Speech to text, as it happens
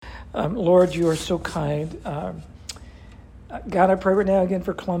Lord, you are so kind. God, I pray right now again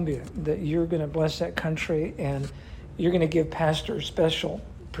for Colombia, that you're going to bless that country and you're going to give pastors special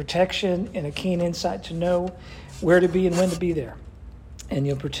protection and a keen insight to know where to be and when to be there. And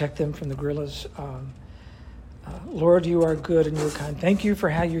you'll protect them from the guerrillas. Lord, you are good and you're kind. Thank you for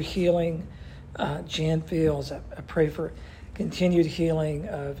how you're healing Jan Fields. I pray for continued healing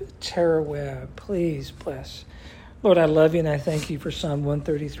of Tara Webb. Please bless. Lord, I love you and I thank you for Psalm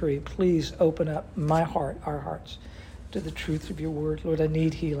 133. Please open up my heart, our hearts, to the truth of your word. Lord, I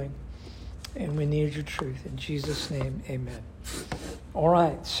need healing and we need your truth. In Jesus' name, amen. All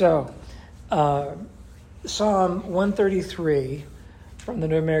right, so Psalm 133 from the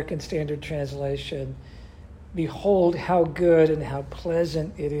New American Standard Translation. Behold how good and how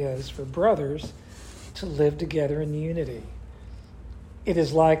pleasant it is for brothers to live together in unity. It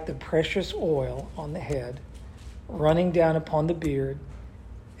is like the precious oil on the head, running down upon the beard,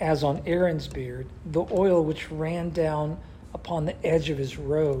 as on Aaron's beard, the oil which ran down upon the edge of his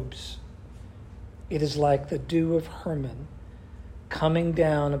robes. It is like the dew of Hermon, coming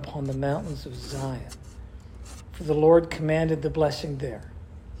down upon the mountains of Zion. For the Lord commanded the blessing there,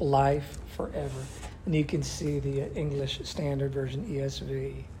 life forever. And you can see the English Standard Version,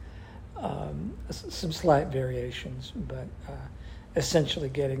 ESV. Some slight variations, but essentially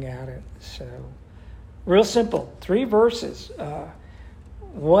getting at it. So, real simple. 3 verses.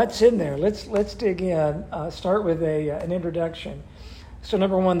 What's in there? Let's dig in. Start with an introduction. So,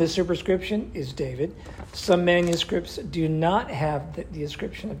 number 1, the superscription is David. Some manuscripts do not have the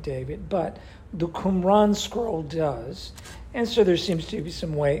inscription of David, but the Qumran scroll does. And so there seems to be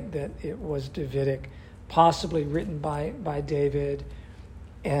some weight that it was Davidic, possibly written by David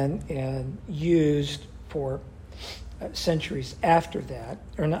and used for centuries after that,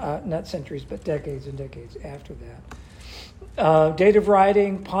 or not centuries, but decades and decades after that. Date of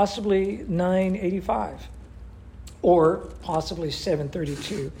writing, possibly 985 or possibly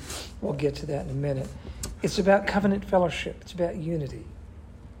 732. We'll get to that in a minute. It's about covenant fellowship. It's about unity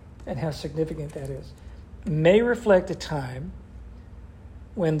and how significant that is. May reflect a time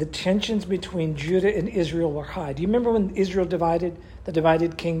when the tensions between Judah and Israel were high. Do you remember when Israel divided, the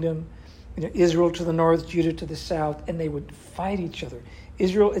divided kingdom? Israel to the north, Judah to the south, and they would fight each other.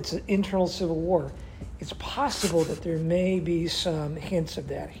 Israel, it's an internal civil war. It's possible that there may be some hints of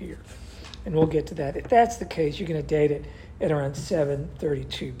that here, and we'll get to that. If that's the case, you're going to date it at around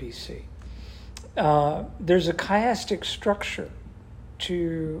 732 BC. There's a chiastic structure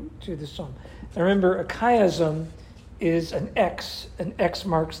to the psalm. Now remember, a chiasm is an X. An X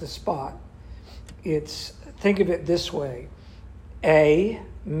marks the spot. Think of it this way. A,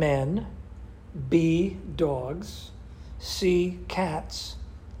 men. B, dogs. C, cats.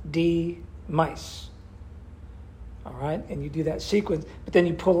 D, mice. All right? And you do that sequence, but then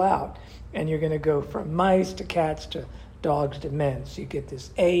you pull out, and you're going to go from mice to cats to dogs to men. So you get this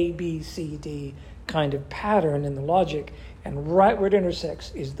A, B, C, D kind of pattern in the logic, and right where it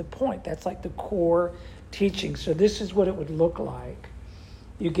intersects is the point. That's like the core teaching. So this is what it would look like.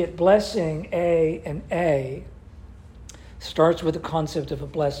 You get blessing A, and A starts with the concept of a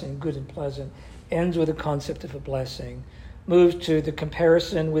blessing, good and pleasant, ends with the concept of a blessing, moves to the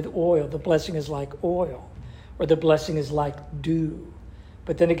comparison with oil. The blessing is like oil, or the blessing is like dew.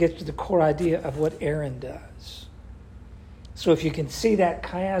 But then it gets to the core idea of what Aaron does. So if you can see that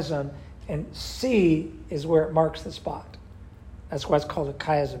chiasm, and C is where it marks the spot. That's why it's called a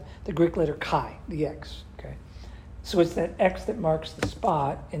chiasm. The Greek letter chi, the X. Okay, so it's that X that marks the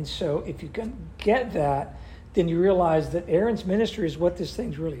spot. And so if you can get that, then you realize that Aaron's ministry is what this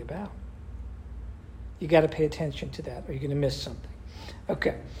thing's really about. You got to pay attention to that, or you're going to miss something.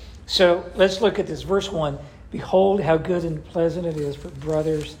 Okay, so let's look at this. Verse 1, behold how good and pleasant it is for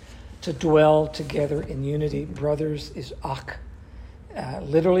brothers to dwell together in unity. Brothers is ach.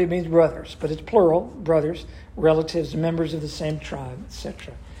 Literally means brothers, but it's plural, brothers, relatives, members of the same tribe,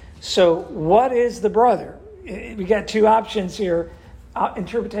 etc. So what is the brother? We got 2 options here.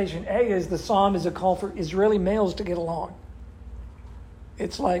 Interpretation A is the psalm is a call for Israeli males to get along.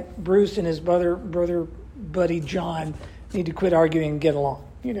 It's like Bruce and his brother buddy John need to quit arguing and get along,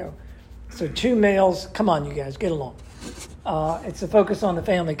 So 2 males, come on, you guys, get along. It's a focus on the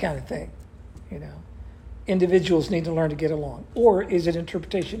family kind of thing, Individuals need to learn to get along. Or is it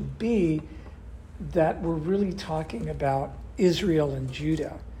interpretation B that we're really talking about Israel and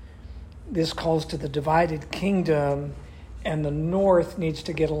Judah? This calls to the divided kingdom, and the north needs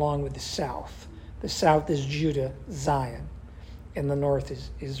to get along with the south. The south is Judah, Zion, and the north is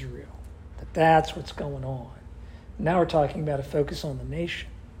Israel. That's what's going on. Now we're talking about a focus on the nation.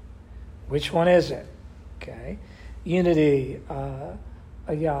 Which one is it? Okay. Unity,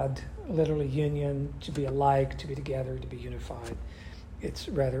 a yad, literally union, to be alike, to be together, to be unified. It's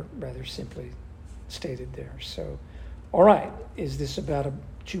rather simply stated there. So, all right, is this about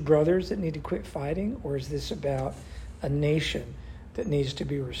two brothers that need to quit fighting, or is this about a nation that needs to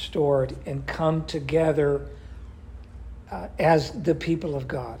be restored and come together as the people of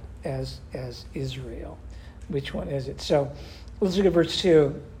God, as Israel? Which one is it? So let's look at verse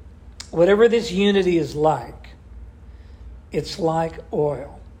 2. Whatever this unity is like, it's like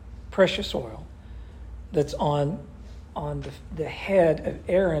oil, precious oil, that's on the head of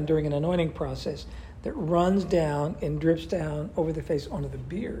Aaron during an anointing process that runs down and drips down over the face onto the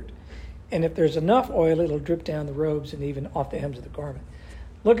beard. And if there's enough oil, it'll drip down the robes and even off the hems of the garment.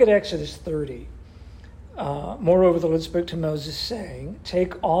 Look at Exodus 30. Moreover, the Lord spoke to Moses, saying,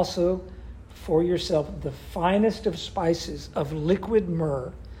 take also for yourself the finest of spices of liquid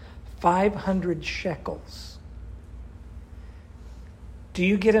myrrh, 500 shekels. Do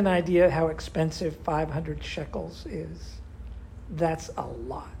you get an idea how expensive 500 shekels is? That's a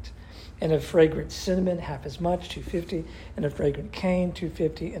lot. And a fragrant cinnamon, half as much, 250, and a fragrant cane,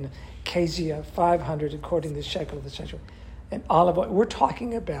 250, and a cassia, 500, according to the shekel of the sanctuary. And olive oil. We're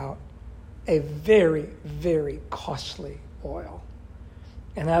talking about a very, very costly oil.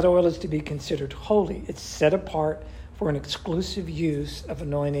 And that oil is to be considered holy. It's set apart for an exclusive use of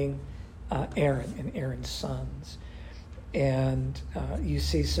anointing Aaron and Aaron's sons. And you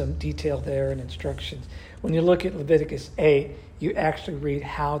see some detail there and instructions. When you look at Leviticus 8, you actually read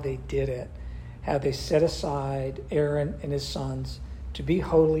how they did it, how they set aside Aaron and his sons to be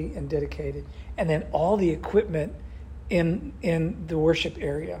holy and dedicated, and then all the equipment in the worship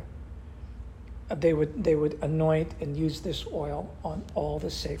area. They would anoint and use this oil on all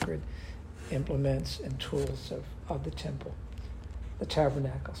the sacred implements and tools of the temple, the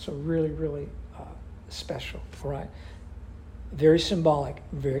tabernacle. So really, really special, all right? Very symbolic,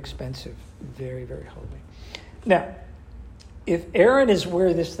 very expensive, very, very holy. Now, if Aaron is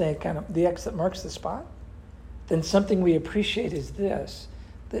where this thing the X that marks the spot, then something we appreciate is this,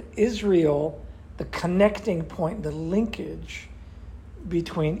 that Israel, the connecting point, the linkage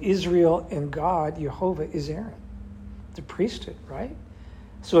between Israel and God, Jehovah, is Aaron, the priesthood, right?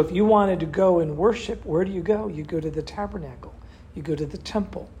 So if you wanted to go and worship, where do you go? You go to the tabernacle. You go to the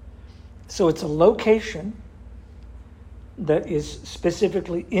temple. So it's a location that is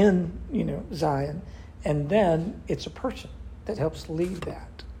specifically in, Zion, and then it's a person that helps lead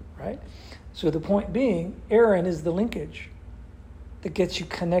that, right? So the point being, Aaron is the linkage that gets you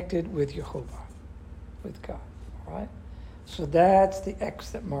connected with Jehovah, with God, all right? So that's the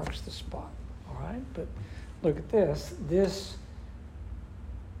X that marks the spot, all right? But look at this. This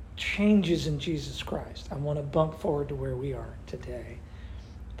changes in Jesus Christ. I want to bump forward to where we are today.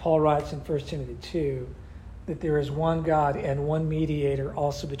 Paul writes in 1 Timothy 2 that there is one God and one mediator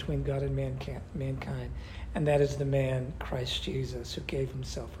also between God and mankind, and that is the man Christ Jesus, who gave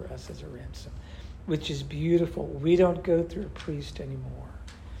himself for us as a ransom, which is beautiful. We don't go through a priest anymore.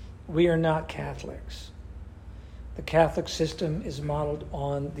 We are not Catholics. The Catholic system is modeled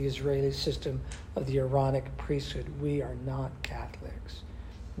on the Israeli system of the Aaronic priesthood. We are not Catholics.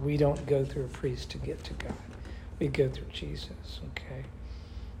 We don't go through a priest to get to God. We go through Jesus, okay?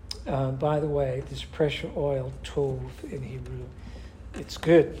 By the way, this precious oil, tov in Hebrew, it's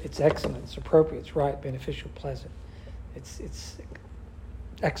good, it's excellent, it's appropriate, it's right, beneficial, pleasant. It's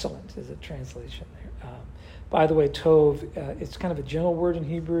excellent is a translation there. By the way, tov, it's kind of a general word in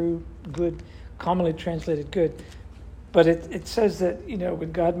Hebrew, good, commonly translated good. But it says that,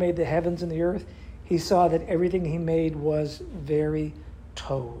 when God made the heavens and the earth, he saw that everything he made was very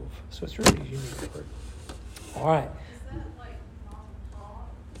tov. So it's really a unique word. All right.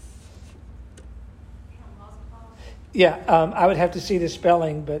 Yeah, I would have to see the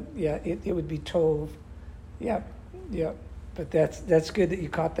spelling, but yeah, it would be tov. Yeah. But that's good that you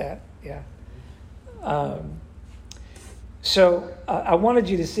caught that. Yeah. So I wanted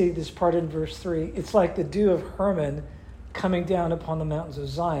you to see this part in verse 3. It's like the dew of Hermon coming down upon the mountains of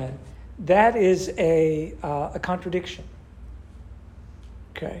Zion. That is a contradiction.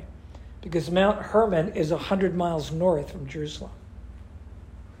 Okay, because Mount Hermon is 100 miles north from Jerusalem.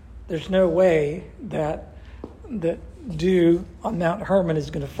 There's no way that dew on Mount Hermon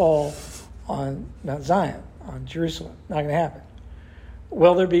is going to fall on Mount Zion, on Jerusalem. Not going to happen.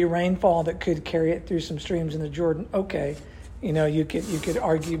 Will there be rainfall that could carry it through some streams in the Jordan? Okay, you could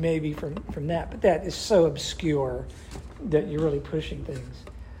argue maybe from that, but that is so obscure that you're really pushing things.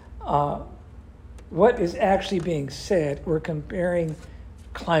 What is actually being said, we're comparing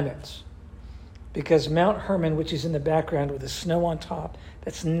climates, because Mount Hermon, which is in the background with the snow on top,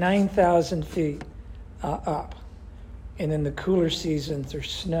 that's 9,000 feet up. And in the cooler seasons,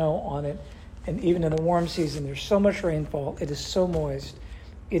 there's snow on it. And even in the warm season, there's so much rainfall. It is so moist.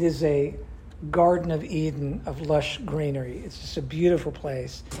 It is a Garden of Eden of lush greenery. It's just a beautiful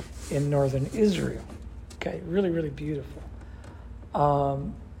place in northern Israel. Okay, really, really beautiful.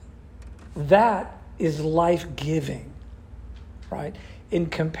 That is life-giving, right? In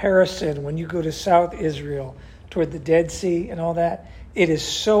comparison, when you go to South Israel, toward the Dead Sea and all that, it is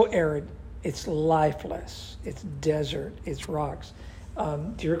so arid, it's lifeless, it's desert, it's rocks.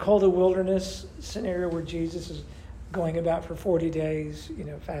 Do you recall the wilderness scenario where Jesus is going about for 40 days,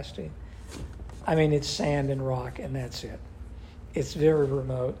 fasting? I mean, it's sand and rock, and that's it. It's very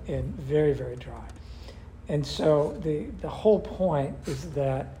remote and very, very dry. And so the whole point is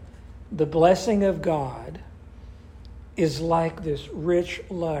that the blessing of God is like this rich,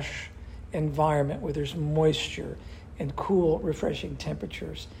 lush environment where there's moisture and cool, refreshing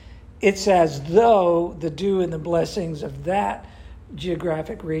temperatures. It's as though the dew and the blessings of that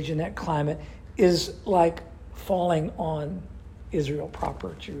geographic region, that climate, is like falling on Israel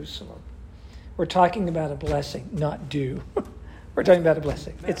proper, Jerusalem. We're talking about a blessing, not dew. We're talking about a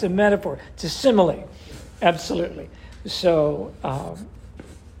blessing. It's a metaphor. It's a simile. Absolutely. So,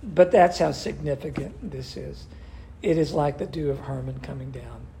 but that's how significant this is. It is like the dew of Hermon coming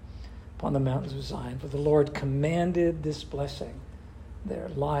down upon the mountains of Zion. For the Lord commanded this blessing, their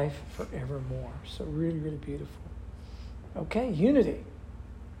life forevermore. So really, really beautiful. Okay, unity.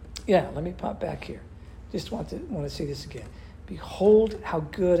 Yeah, let me pop back here. Just want to see this again. Behold how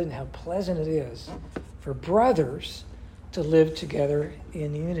good and how pleasant it is for brothers to live together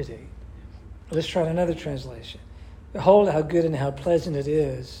in unity. Let's try another translation. Behold how good and how pleasant it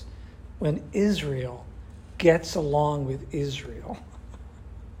is when Israel gets along with Israel.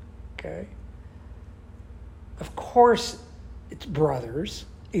 Okay? Of course, it's brothers,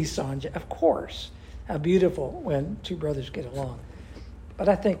 Esau and Jacob. Of course. How beautiful when two brothers get along. But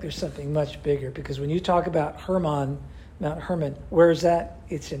I think there's something much bigger, because when you talk about Hermon, Mount Hermon, where is that?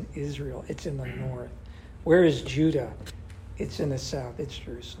 It's in Israel. It's in the north. Where is Judah? It's in the south. It's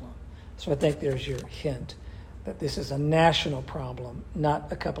Jerusalem. So I think there's your hint that this is a national problem,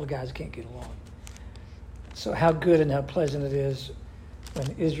 not a couple of guys who can't get along. So how good and how pleasant it is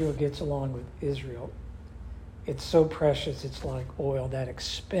when Israel gets along with Israel. It's so precious, it's like oil, that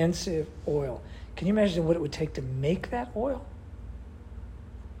expensive oil. Can you imagine what it would take to make that oil?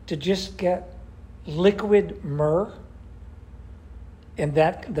 To just get liquid myrrh and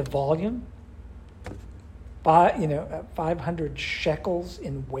the volume, 500 shekels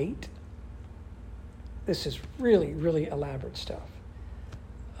in weight. This is really, really elaborate stuff.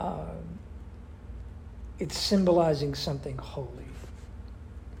 It's symbolizing something holy.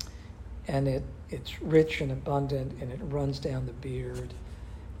 And it's rich and abundant, and it runs down the beard,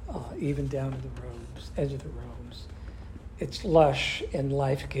 even down to the robes, edge of the robes. It's lush and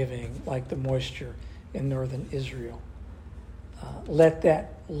life-giving, like the moisture in northern Israel. Let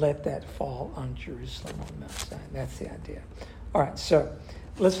that fall on Jerusalem on Mount Zion. That's the idea. All right, so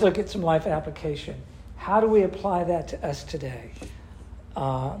let's look at some life application. How do we apply that to us today?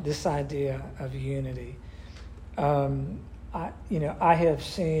 This idea of unity. I have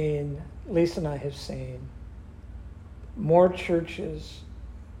seen, Lisa and I have seen more churches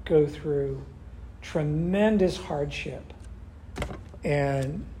go through tremendous hardship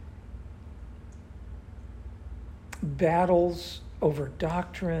and battles over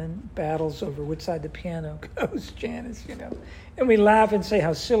doctrine, battles over which side the piano goes, Janice, And we laugh and say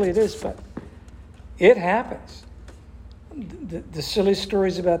how silly it is, but it happens. The silly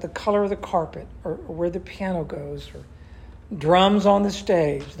stories about the color of the carpet or where the piano goes, or drums on the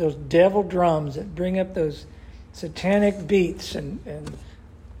stage, those devil drums that bring up those satanic beats and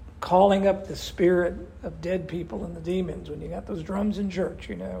calling up the spirit of dead people and the demons when you got those drums in church,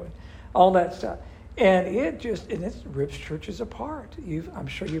 and all that stuff. And it rips churches apart. I'm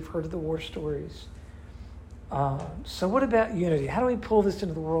sure you've heard of the war stories. So what about unity? How do we pull this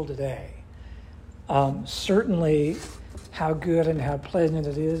into the world today? Certainly how good and how pleasant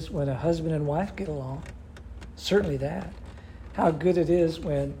it is when a husband and wife get along. Certainly that. How good it is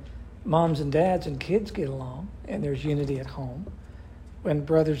when moms and dads and kids get along and there's unity at home. When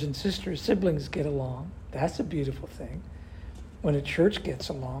brothers and sisters, siblings get along, that's a beautiful thing. When a church gets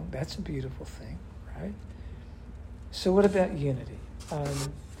along, that's a beautiful thing, right? So what about unity?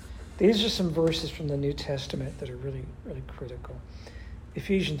 These are some verses from the New Testament that are really, really critical.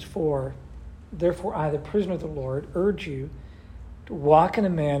 Ephesians 4, therefore I, the prisoner of the Lord, urge you to walk in a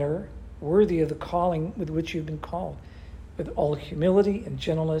manner worthy of the calling with which you've been called, with all humility and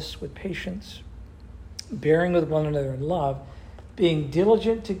gentleness, with patience, bearing with one another in love, being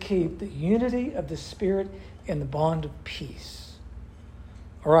diligent to keep the unity of the Spirit in the bond of peace.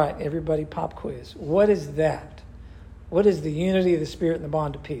 All right, everybody, pop quiz. What is that? What is the unity of the Spirit and the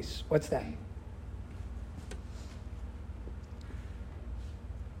bond of peace? What's that?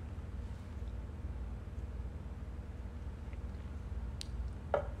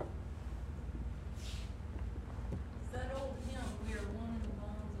 That old hymn, we are one in the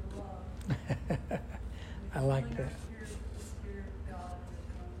bonds of love. I like that. The Spirit of God is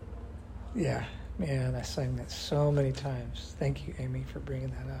one. Yeah, man, I sang that so many times. Thank you, Amy, for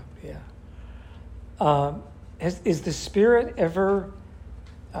bringing that up. Yeah. Is the Spirit ever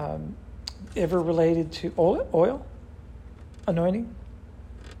related to oil? Anointing?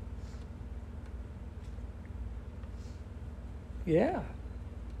 Yeah.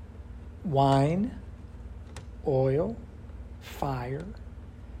 Wine, oil, fire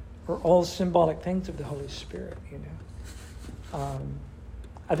are all symbolic things of the Holy Spirit, you know.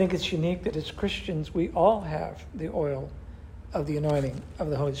 I think it's unique that as Christians, we all have the oil of the anointing of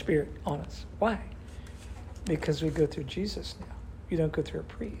the Holy Spirit on us. Why? Because we go through Jesus now. You don't go through a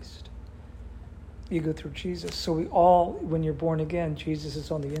priest. You go through Jesus. So we all, when you're born again, Jesus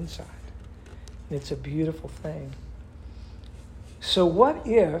is on the inside. And it's a beautiful thing. So what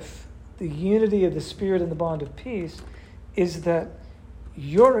if the unity of the Spirit and the bond of peace is that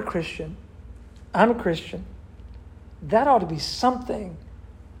you're a Christian, I'm a Christian? That ought to be something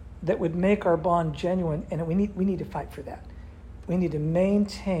that would make our bond genuine, and we need to fight for that. We need to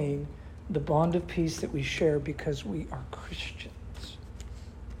maintain the bond of peace that we share because we are Christians.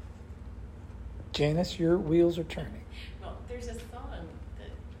 Janice, your wheels are turning. Well, there's a song that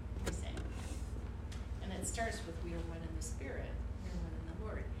we sing, and it starts with "We are one in the Spirit, we are one in the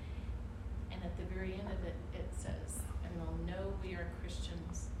Lord," and at the very end of it, it says, "And they'll know we are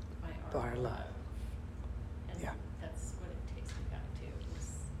Christians by our love." And Yeah. that's what it takes me back to.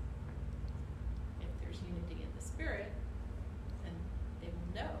 Is if there's unity in the Spirit, then they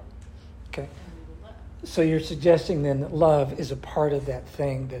will know, Okay. and we will love. So you're suggesting then that love is a part of that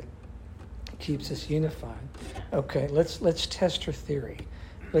thing that keeps us unified. Okay, let's test her theory.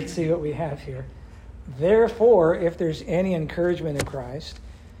 Let's see what we have here. Therefore, if there's any encouragement in Christ,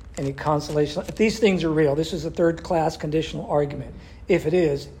 any consolation, if these things are real, this is a third-class conditional argument. If it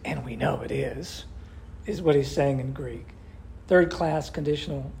is, and we know it is what he's saying in Greek. Third-class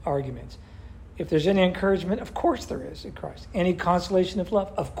conditional arguments. If there's any encouragement, of course there is in Christ. Any consolation of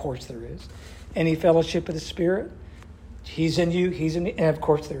love, of course there is. Any fellowship of the Spirit, he's in you, he's in me, and of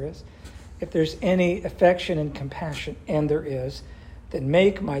course there is. If there's any affection and compassion, and there is, then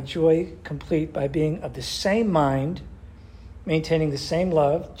make my joy complete by being of the same mind, maintaining the same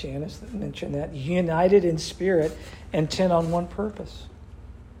love, Janice mentioned that, united in spirit, intent on one purpose.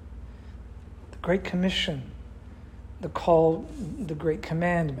 The Great Commission, the call, the Great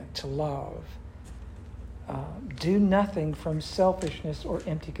Commandment to love. Do nothing from selfishness or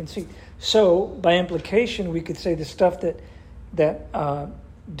empty conceit. So, by implication, we could say the stuff that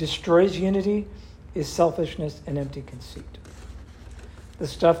destroys unity is selfishness and empty conceit. The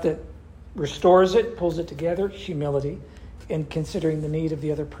stuff that restores it, pulls it together, humility, and considering the need of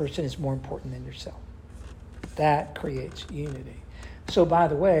the other person is more important than yourself. That creates unity. So, by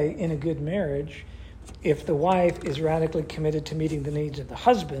the way, in a good marriage, if the wife is radically committed to meeting the needs of the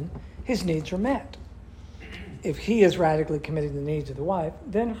husband, his needs are met. If he is radically committed to the needs of the wife,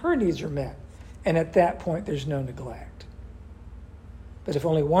 then her needs are met. And at that point, there's no neglect. But if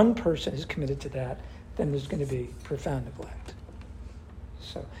only one person is committed to that, then there's going to be profound neglect.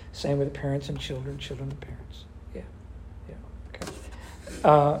 So, same with parents and children and parents.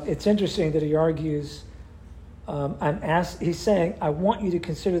 Okay. It's interesting that he argues, he's saying, I want you to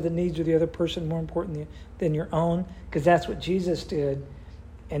consider the needs of the other person more important than your own, because that's what Jesus did.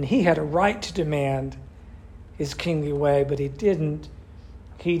 And he had a right to demand his kingly way, but he didn't.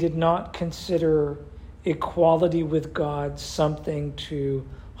 He did not consider equality with God something to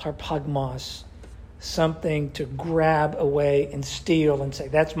harpagmos, something to grab away and steal and say,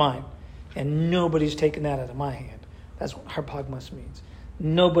 that's mine. And nobody's taking that out of my hand. That's what harpagmos means.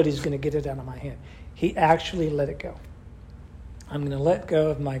 Nobody's going to get it out of my hand. He actually let it go. I'm going to let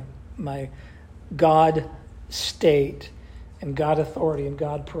go of my God state and God authority and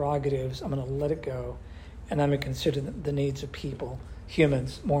God prerogatives. I'm going to let it go. And I'm going to consider the needs of people,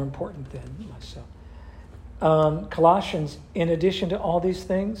 humans, more important than myself. Colossians, in addition to all these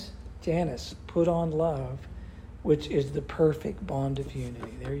things, Janice, put on love, which is the perfect bond of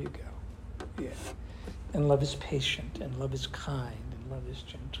unity. There you go. Yeah. And love is patient, and love is kind, and love is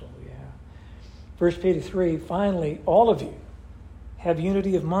gentle. Yeah. 1 Peter 3, finally, all of you have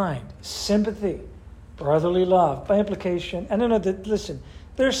unity of mind, sympathy, brotherly love. By implication, and listen,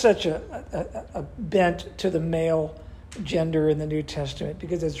 there's such a bent to the male gender in the New Testament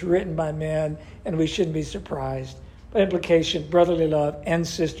because it's written by men, and we shouldn't be surprised. By implication, brotherly love and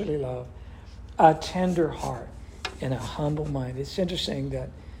sisterly love, a tender heart and a humble mind. It's interesting that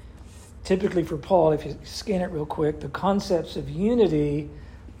typically for Paul, if you scan it real quick, the concepts of unity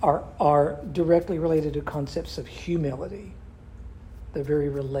are directly related to concepts of humility. They're very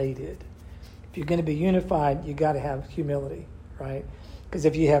related. If you're going to be unified, you got to have humility, right? Because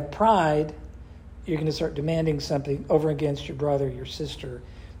if you have pride, you're going to start demanding something over against your brother, your sister,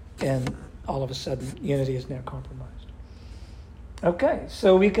 and all of a sudden unity is now compromised. Okay,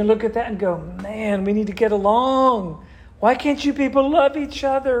 so we can look at that and go, man, we need to get along. Why can't you people love each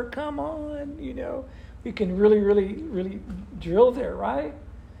other? Come on, we can really, really, really drill there, right?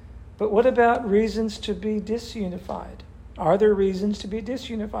 But what about reasons to be disunified? Are there reasons to be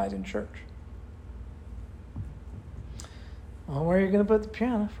disunified in church? Well, where are you going to put the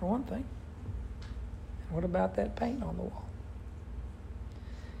piano, for one thing? What about that paint on the wall?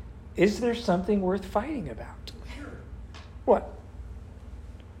 Is there something worth fighting about? Sure. What?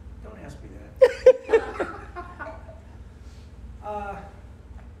 Don't ask me that.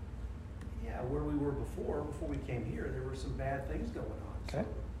 Yeah, where we were before we came here, there were some bad things going on. Okay.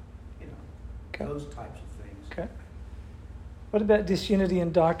 So, Okay. those types of things. Okay. What about disunity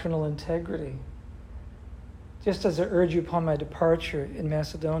and doctrinal integrity? Just as I urge you upon my departure in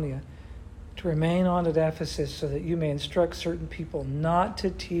Macedonia, to remain on at Ephesus so that you may instruct certain people not to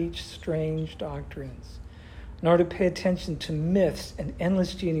teach strange doctrines, nor to pay attention to myths and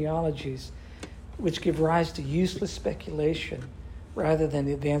endless genealogies which give rise to useless speculation rather than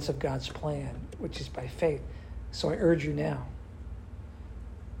the advance of God's plan, which is by faith. So I urge you now.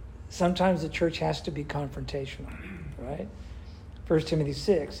 Sometimes the church has to be confrontational, right? 1 Timothy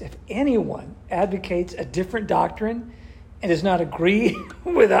 6, if anyone advocates a different doctrine and does not agree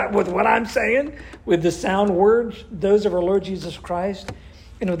with what I'm saying, with the sound words, those of our Lord Jesus Christ,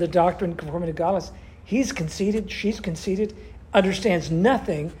 and with the doctrine conforming to godliness, he's conceited, she's conceited, understands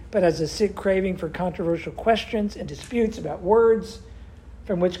nothing, but has a sick craving for controversial questions and disputes about words,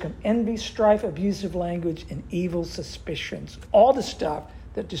 from which come envy, strife, abusive language, and evil suspicions. All the stuff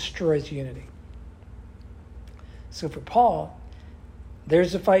that destroys unity. So for Paul,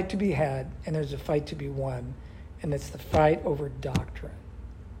 there's a fight to be had, and there's a fight to be won, and it's the fight over doctrine.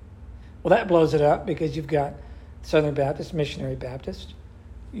 Well, that blows it up because you've got Southern Baptist, Missionary Baptist,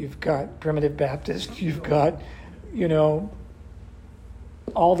 you've got Primitive Baptist, you've got,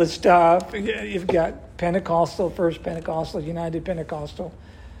 all the stuff. You've got Pentecostal, First Pentecostal, United Pentecostal,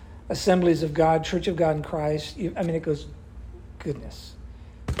 Assemblies of God, Church of God in Christ. It goes, goodness,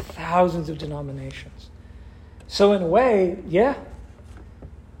 thousands of denominations. So in a way, yeah,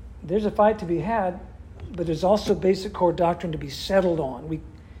 there's a fight to be had, but there's also basic core doctrine to be settled on.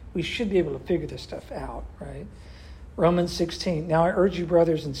 We should be able to figure this stuff out, right? Romans 16, now I urge you,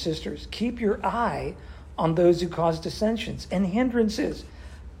 brothers and sisters, keep your eye on those who cause dissensions and hindrances,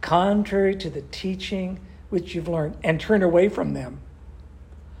 contrary to the teaching which you've learned, and turn away from them.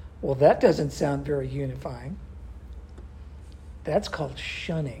 Well, that doesn't sound very unifying. That's called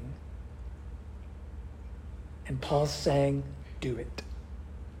shunning. And Paul's saying, do it.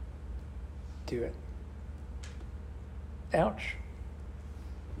 Do it. Ouch.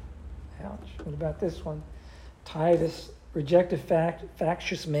 Ouch. What about this one? Titus, reject a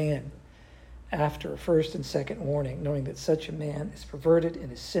factious man after a first and second warning, knowing that such a man is perverted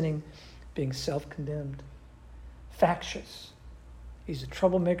and is sinning, being self-condemned. Factious. He's a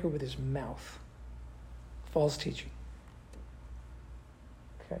troublemaker with his mouth. False teaching.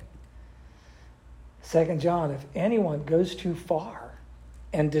 Okay. 2 John, if anyone goes too far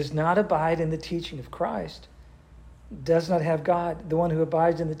and does not abide in the teaching of Christ, does not have God, the one who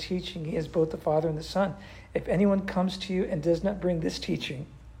abides in the teaching, he is both the Father and the Son. If anyone comes to you and does not bring this teaching,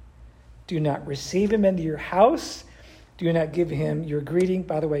 do not receive him into your house. Do not give him your greeting.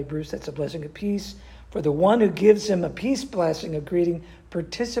 By the way, Bruce, that's a blessing of peace. For the one who gives him a peace blessing of greeting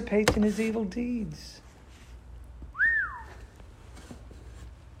participates in his evil deeds.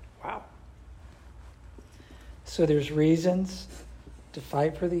 Wow. So there's reasons to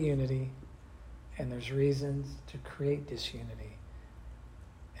fight for the unity, and there's reasons to create disunity.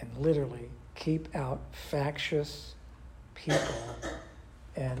 And literally keep out factious people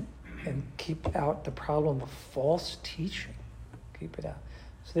and keep out the problem of false teaching. Keep it out.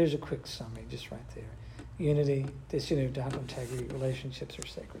 So there's a quick summary just right there. Unity, disunity, doctrinal integrity, relationships are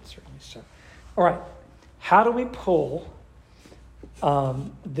sacred, certainly so. All right, how do we pull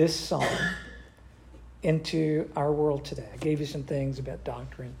this song into our world today? I gave you some things about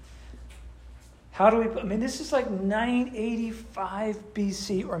doctrine. How do we, this is like 985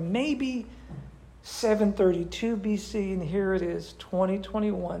 BC or maybe 732 BC, and here it is,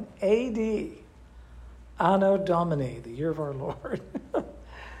 2021 AD, Anno Domini, the year of our Lord.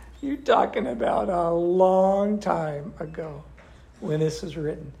 You're talking about a long time ago when this was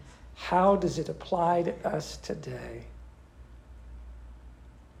written. How does it apply to us today?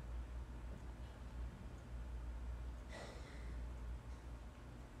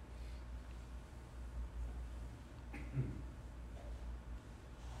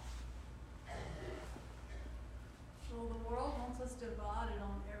 Well, the world wants us divided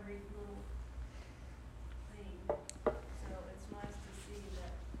on every little thing. So it's nice to see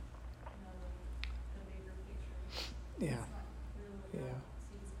that, the bigger picture. Yeah. It's not really Yeah.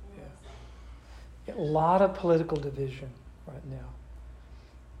 sees for us. A lot of political division right now.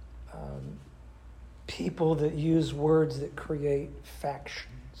 People that use words that create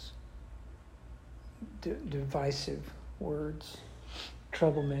factions, divisive words,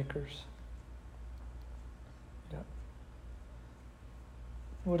 troublemakers. Yeah.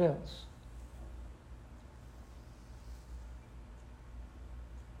 What else?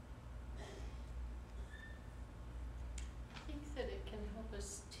 I think that it can help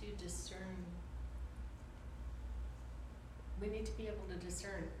us to discern. We need to be able to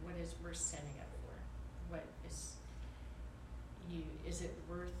discern what is we're standing up for. What is it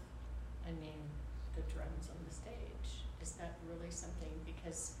worth, the drums on the stage? Is that really something?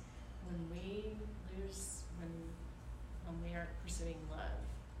 Because when we aren't pursuing love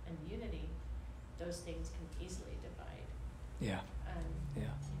and unity, those things can easily divide. Yeah.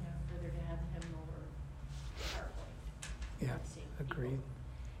 Yeah. Whether to have him or PowerPoint. Yeah. Seeing Agreed. people.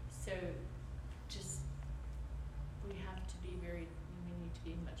 So just we need to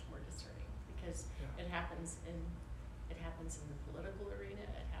be much more discerning because Yeah. it happens in the political arena,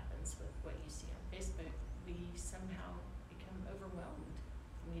 it happens with what you see on Facebook. We somehow become overwhelmed.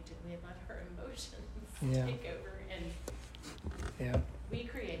 We let our emotions Yeah. take over and we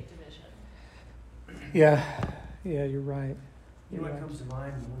create division. Yeah, you're right. You know You're what right. comes to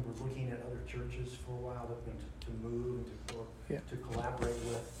mind when we were looking at other churches for a while, looking to move and to collaborate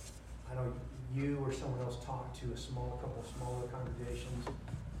with? I know you or someone else talked to couple smaller congregations,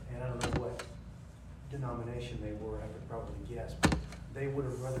 and I don't know what denomination they were, I could probably guess, but they would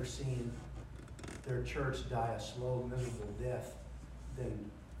have rather seen their church die a slow, miserable death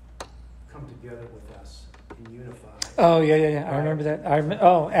than come together with us and unify. Oh, yeah. I remember that.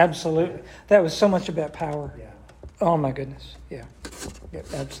 Absolutely. That was so much about power. Yeah. Oh, my goodness. Yeah,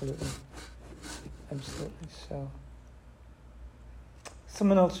 absolutely. So,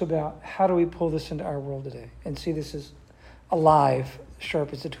 someone else about how do we pull this into our world today and see this as alive,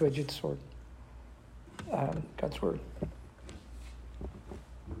 sharp as a two-edged sword. God's word.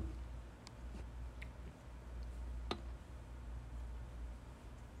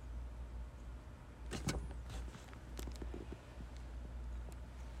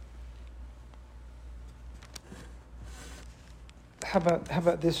 How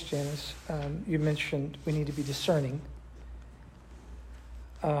about this, Janice? You mentioned we need to be discerning.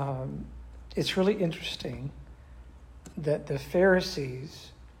 It's really interesting that the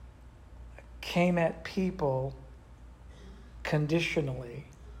Pharisees came at people conditionally.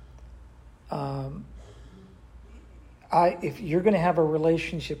 If you're going to have a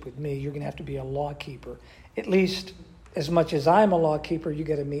relationship with me, you're going to have to be a law keeper. At least as much as I'm a law keeper, you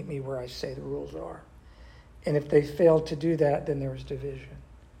got to meet me where I say the rules are. And if they failed to do that, then there's division.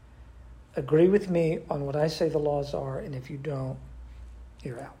 Agree with me on what I say the laws are, and if you don't,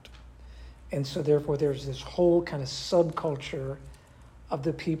 you're out. And so therefore there's this whole kind of subculture of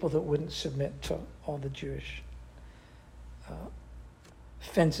the people that wouldn't submit to all the Jewish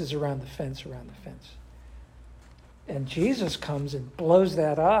fences around the fence. And Jesus comes and blows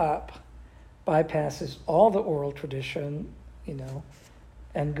that up, bypasses all the oral tradition,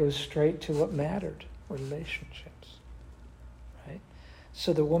 and goes straight to what mattered, relationships, right?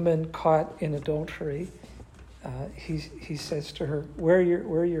 So the woman caught in adultery, he says to her, where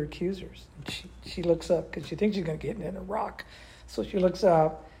are your accusers? And she looks up because she thinks she's going to get in a rock. So she looks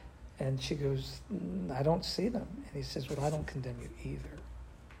up and she goes, I don't see them. And he says, well, I don't condemn you either.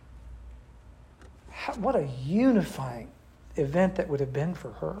 What a unifying event that would have been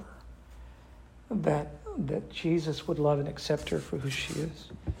for her. That Jesus would love and accept her for who she is.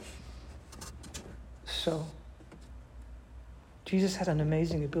 So, Jesus had an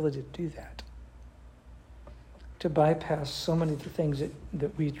amazing ability to do that. To bypass so many of the things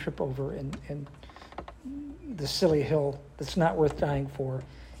that we trip over and the silly hill that's not worth dying for.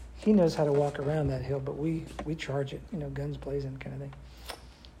 He knows how to walk around that hill, but we charge it, guns blazing kind of thing.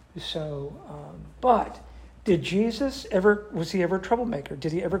 So, but did Jesus was he ever a troublemaker?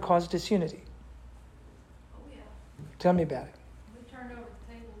 Did he ever cause disunity? Oh, yeah. Tell me about it. We turned over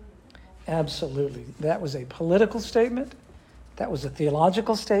the table in the temple. Absolutely. That was a political statement. That was a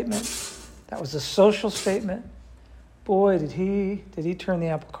theological statement. That was a social statement. Boy, did he turn the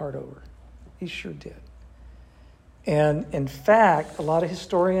apple cart over. He sure did. And in fact, a lot of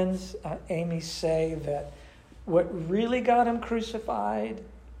historians, Amy, say that what really got him crucified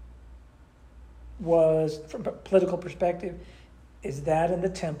was, from a political perspective, is that in the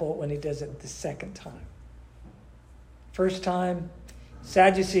temple when he does it the second time. First time,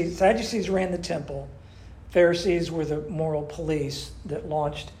 Sadducees ran the temple. Pharisees were the moral police that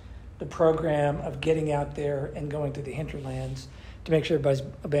launched the program of getting out there and going to the hinterlands to make sure everybody's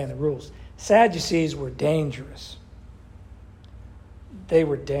obeying the rules. Sadducees were dangerous. They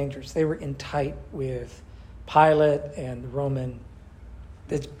were dangerous. They were in tight with Pilate and the Roman.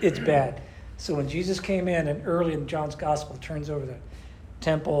 It's bad. So when Jesus came in, and early in John's gospel turns over the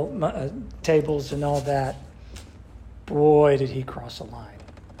temple tables and all that, boy, did he cross a line.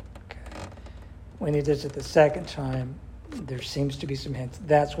 Okay. When he does it the second time, there seems to be some hints.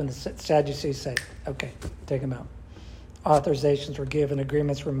 That's when the Sadducees say, okay, take him out. Authorizations were given,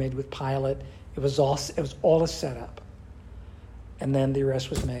 agreements were made with Pilate. It was all a setup. And then the arrest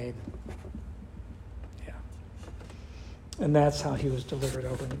was made. Yeah. And that's how he was delivered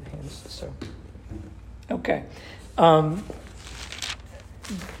over into the hands. So, okay.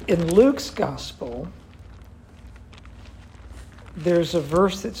 In Luke's gospel, there's a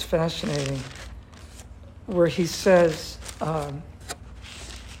verse that's fascinating where he says,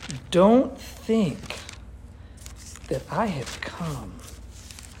 don't think that I have come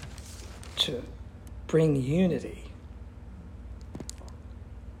to bring unity.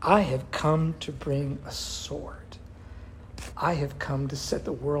 I have come to bring a sword. I have come to set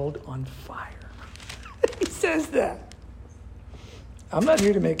the world on fire. He says that. I'm not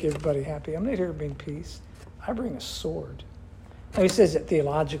here to make everybody happy. I'm not here to bring peace. I bring a sword. Now he says it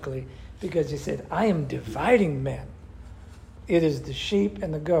theologically because he said, I am dividing men. It is the sheep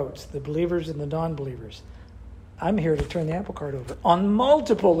and the goats, the believers and the non-believers. I'm here to turn the apple cart over on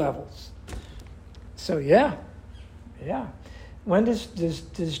multiple levels. So yeah. When does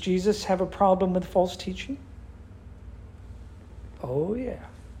Jesus have a problem with false teaching? Oh, yeah.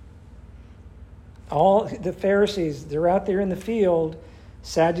 All the Pharisees, they're out there in the field.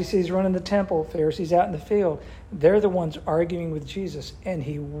 Sadducees running the temple, Pharisees out in the field. They're the ones arguing with Jesus, and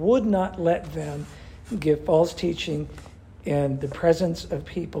he would not let them give false teaching in the presence of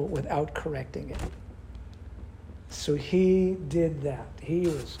people without correcting it. So he did that. He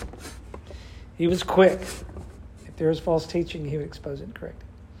was quick. If there was false teaching, he would expose it and correct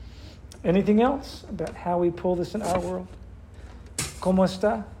it. Anything else about how we pull this in our world? ¿Cómo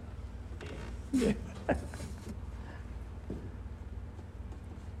está? Yeah.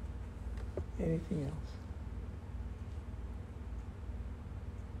 Anything else?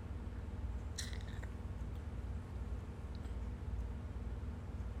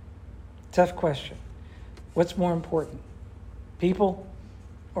 Tough question. What's more important, people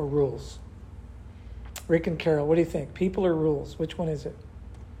or rules? Rick and Carol, what do you think? People or rules? Which one is it?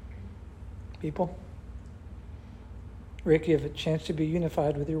 People? Rick, you have a chance to be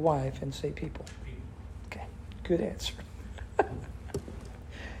unified with your wife and say people. Okay, good answer.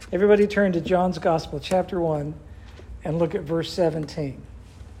 Everybody turn to John's Gospel, chapter 1, and look at verse 17.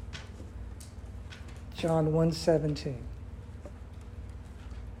 John 1:17.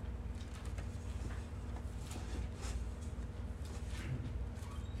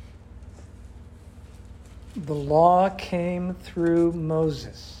 The law came through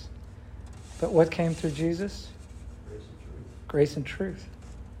Moses. But what came through Jesus? Grace and truth.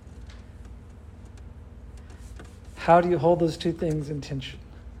 How do you hold those two things in tension?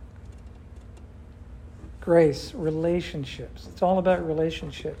 Grace, relationships. It's all about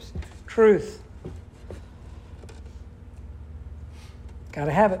relationships. Truth.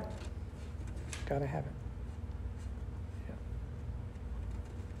 Gotta have it. Gotta have it. Yeah.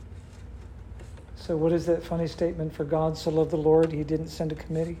 So what is that funny statement? For God so loved the Lord, he didn't send a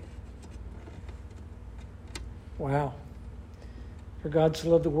committee? Wow. For God so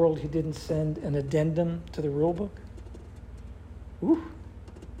loved the world, he didn't send an addendum to the rule book? Ooh.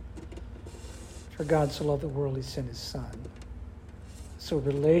 For God so loved the world, he sent his son. So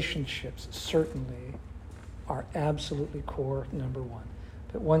relationships certainly are absolutely core, number one.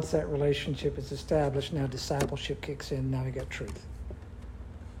 But once that relationship is established, now discipleship kicks in, now we got truth.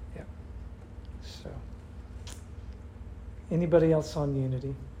 Yeah. So, anybody else on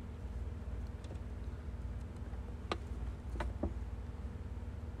unity?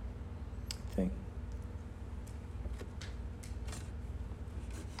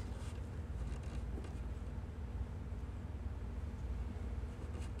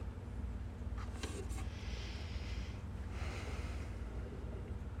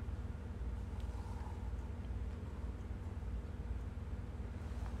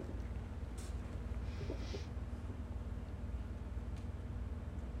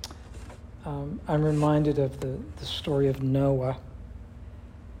 I'm reminded of the story of Noah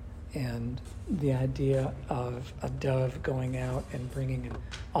and the idea of a dove going out and bringing an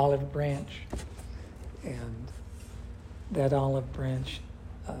olive branch. And that olive branch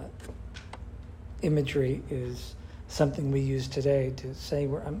imagery is something we use today to say,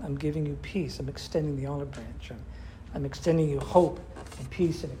 I'm giving you peace. I'm extending the olive branch. I'm extending you hope and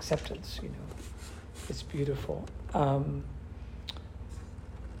peace and acceptance. It's beautiful.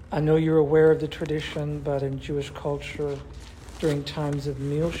 I know you're aware of the tradition, but in Jewish culture, during times of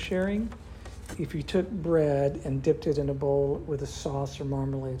meal sharing, if you took bread and dipped it in a bowl with a sauce or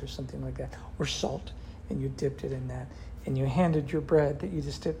marmalade or something like that, or salt, and you dipped it in that, and you handed your bread that you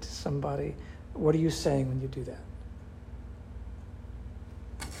just dipped to somebody, what are you saying when you do that?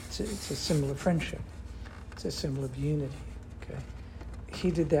 It's a symbol of friendship. It's a symbol of unity. Okay,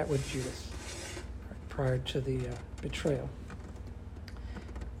 he did that with Judas prior to the betrayal.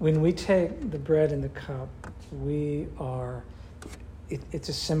 When we take the bread and the cup, it's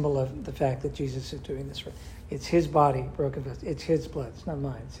a symbol of the fact that Jesus is doing this. It's his body broken for us. It's his blood. It's not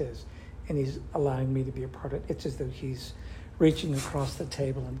mine. It's his. And he's allowing me to be a part of it. It's as though he's reaching across the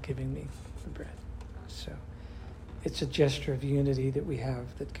table and giving me the bread. So it's a gesture of unity that we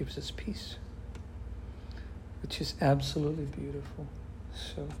have that gives us peace, which is absolutely beautiful.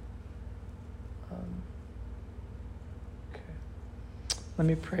 So, okay. Let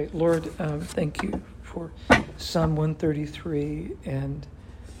me pray. Lord, thank you for Psalm 133, and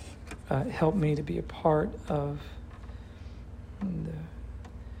help me to be a part of the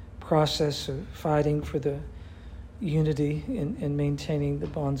process of fighting for the unity and maintaining the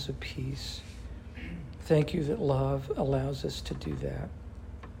bonds of peace. Thank you that love allows us to do that.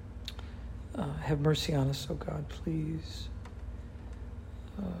 Have mercy on us, oh God, please.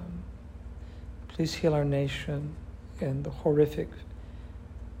 Please heal our nation and the horrific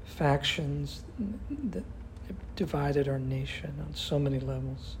factions that divided our nation on so many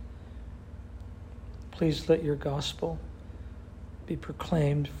levels. Please let your gospel be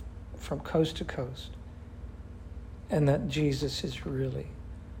proclaimed from coast to coast, and that Jesus is really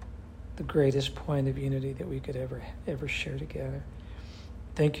the greatest point of unity that we could ever share together.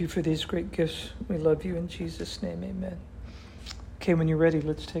 Thank you for these great gifts. We love you in Jesus' name, amen. Okay, when you're ready,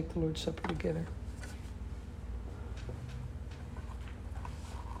 let's take the Lord's Supper together.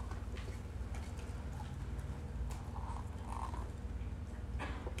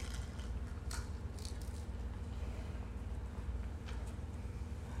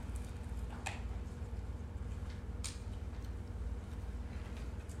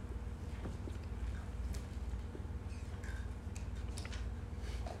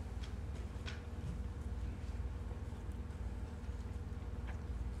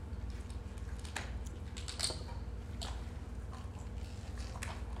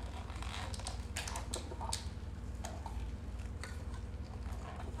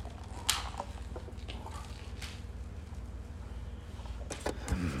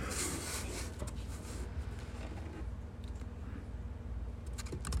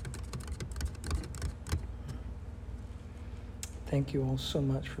 Thank you all so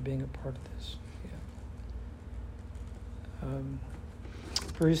much for being a part of this. Yeah.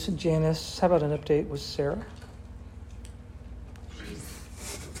 Bruce and Janice, how about an update with Sarah? She's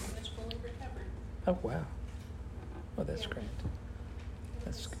pretty much fully recovered. Oh, wow. Oh, that's Yeah. great.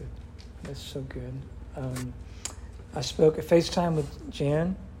 That's good. That's so good. I spoke at FaceTime with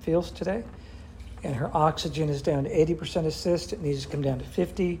Jan Fields today, and her oxygen is down to 80% assist. It needs to come down to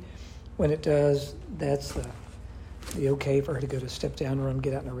 50. When it does, that's the okay for her to go to a step-down room,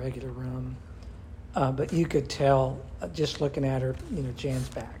 get out in a regular room. But you could tell, just looking at her, Jan's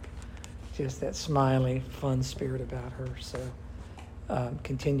back. Just that smiley, fun spirit about her. So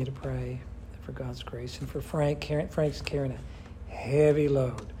continue to pray for God's grace. And for Frank's carrying a heavy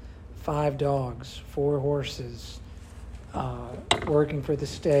load. 5 dogs, 4 horses, working for the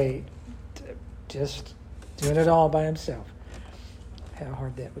state, just doing it all by himself. How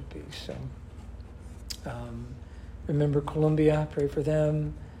hard that would be. So remember Colombia, pray for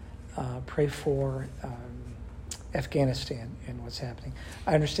them. Pray for Afghanistan and what's happening.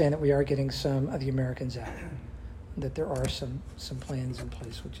 I understand that we are getting some of the Americans out, that there are some plans in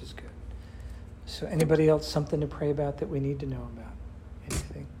place, which is good. So anybody else something to pray about that we need to know about?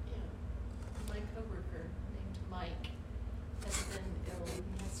 Anything? Yeah. My coworker named Mike has been ill. He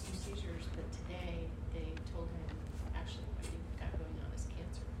had some seizures, but today they told him actually what he got going on is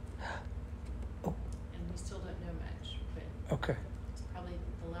cancer. Oh. And we still don't know much, but Okay. it's probably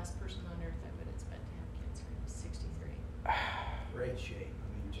the last person on earth I would expect to have cancer. He's 63. Great shape.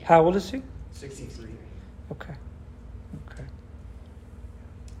 Yeah. How old is he? 63. Okay.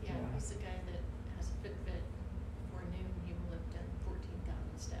 Yeah, Yeah. he's a guy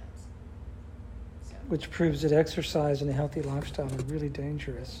which proves that exercise and a healthy lifestyle are really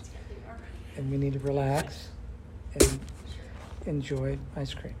dangerous. And we need to relax and enjoy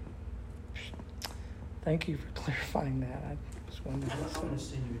ice cream. Thank you for clarifying that. I was wondering. I'm going to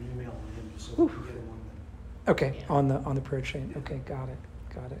send you an email on him just so we can get him on Okay, Yeah. on the prayer chain. Okay, got it.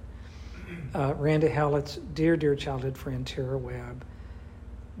 Randa Hallett's dear childhood friend Tara Webb.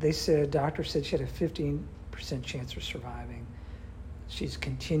 They said, doctor said she had a 15% chance of surviving. She's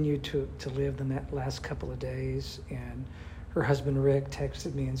continued to live the last couple of days, and her husband Rick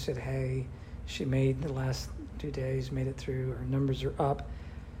texted me and said, hey, she made the last 2 days, made it through. Her numbers are up.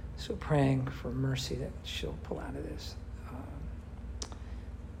 So praying for mercy that she'll pull out of this.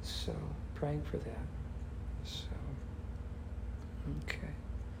 So praying for that. So, okay.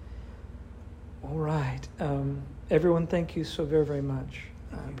 All right. Everyone, thank you so very, very much.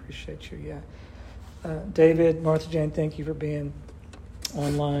 I appreciate you. Yeah. David, Martha Jane, thank you for being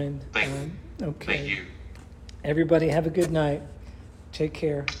online. Thank okay. you. Everybody, have a good night. Take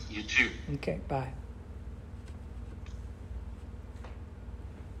care. You too. Okay, bye.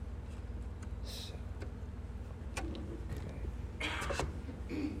 So,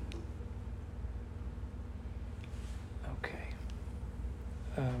 okay.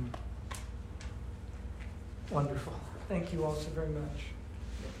 Wonderful. Thank you all so very much.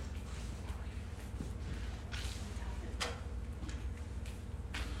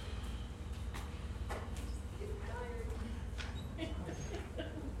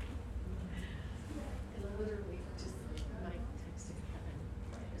 Literally, just Mike texted Kevin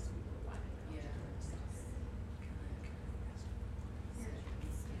as we were walking out.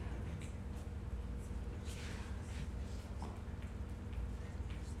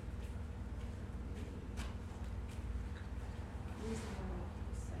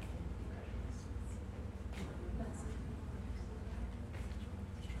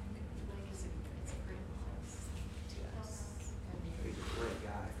 Mike is a great loss to us. He's a great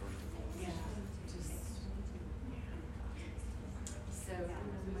guy, first of all. Yeah, just, so,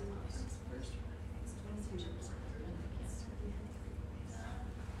 my mom's first one, she was on the cancer.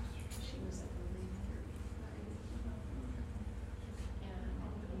 She was at the lead 35. And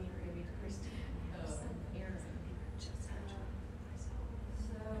we were able to Kristen, her son Aaron, just had her.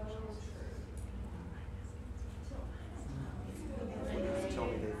 Tell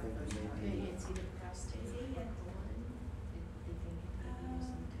me they think he may be. It's either prostate or colon. They think it could be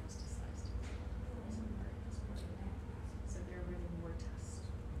using metastasized to some part of his brain. So they're running more tests.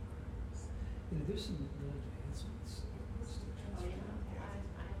 You know, there's some really advancements. Oh, yeah.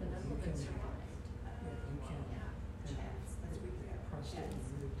 I have an uncle that survived. Yeah. Prostate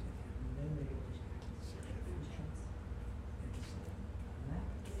removed, and then they go fusion.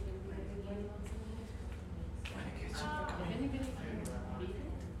 If anybody can beat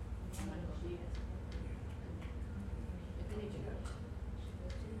it, I will beat it. If anybody.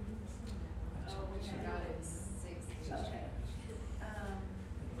 Oh, we should got it 6. Okay.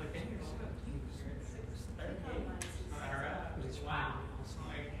 But it's wow.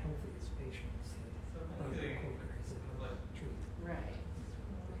 Healthiest patients that truth. Right.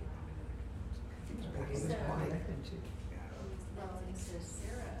 So, Well, and so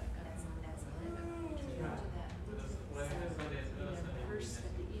Sarah got some that's live to that. So, first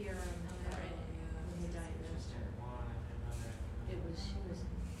at the ER on Monday, when he diagnosed her, she was.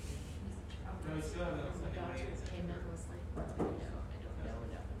 The doctor came in and was like, I don't know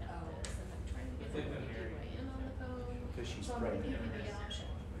about this, and I'm trying to get her to weigh in on the phone. Because she's So I'm gonna give pregnant. you the option.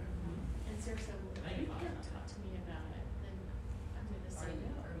 And Sarah said, well, if you can't talk to me about it, then I'm gonna say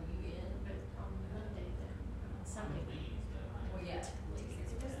no. Are you in? But on Monday, then, on Sunday, well, yeah.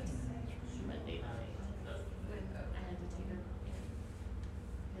 Monday night, when I had to take her in,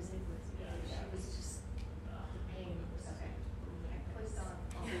 because it was, she was just, the pain was. Okay. I clicked on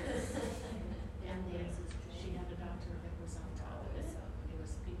all this. And then she had a doctor that was on top of it. It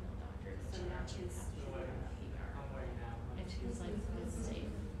was a female doctor. So now she's ER. And she was like, it's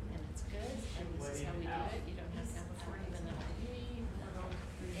safe and it's good and this is how we do it. You don't have to have a 40-minute IV.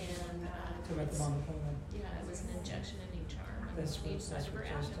 And, So about the mom phone. yeah, it was an injection in each arm. That's what, Each side that's of what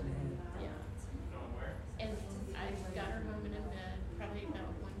her Justin abdomen. had. Yeah. And I got her home in a bed probably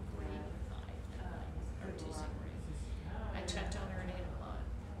about 1:45 or Tuesday morning. I checked on her at 8 o'clock.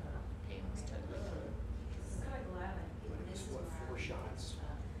 Pain was totally gone. It's what, 4 shots?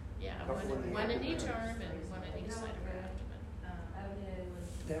 Yeah, How one, far one do in you each have? arm and one in each side of her abdomen.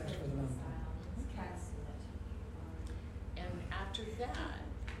 That was for the mom. And after that,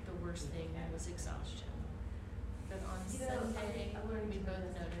 the worst thing was exhaustion. But on Sunday, when we both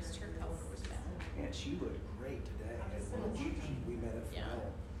noticed her color was bad. And she looked great today at lunch. We met at Yeah.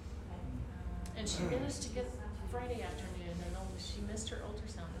 Phil. And she managed to get Friday afternoon, and she missed her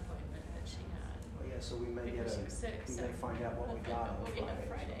ultrasound appointment that she had. Oh, yeah, so we may get Because a, she was sick, we so. may find out what we got on What we had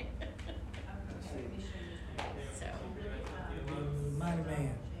Friday. So, Mighty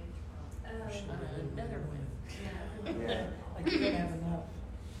man. another one. Yeah. Like you don't have enough.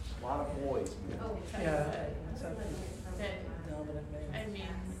 A lot of boys, man. Yeah. That's a That, dominant I man.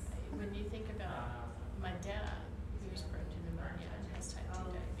 mean, when you think about my dad, he was prone to pneumonia and has type 2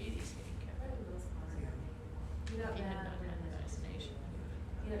 diabetes getting kept. He had not had the vaccination.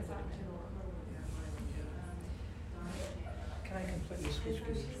 He would have been. Can I completely switch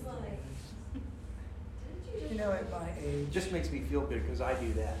gears? You know, at my age. It just makes me feel good because I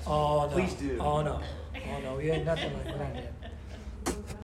do that. So Oh no. please do. Oh no. Oh no. You had nothing like what I did.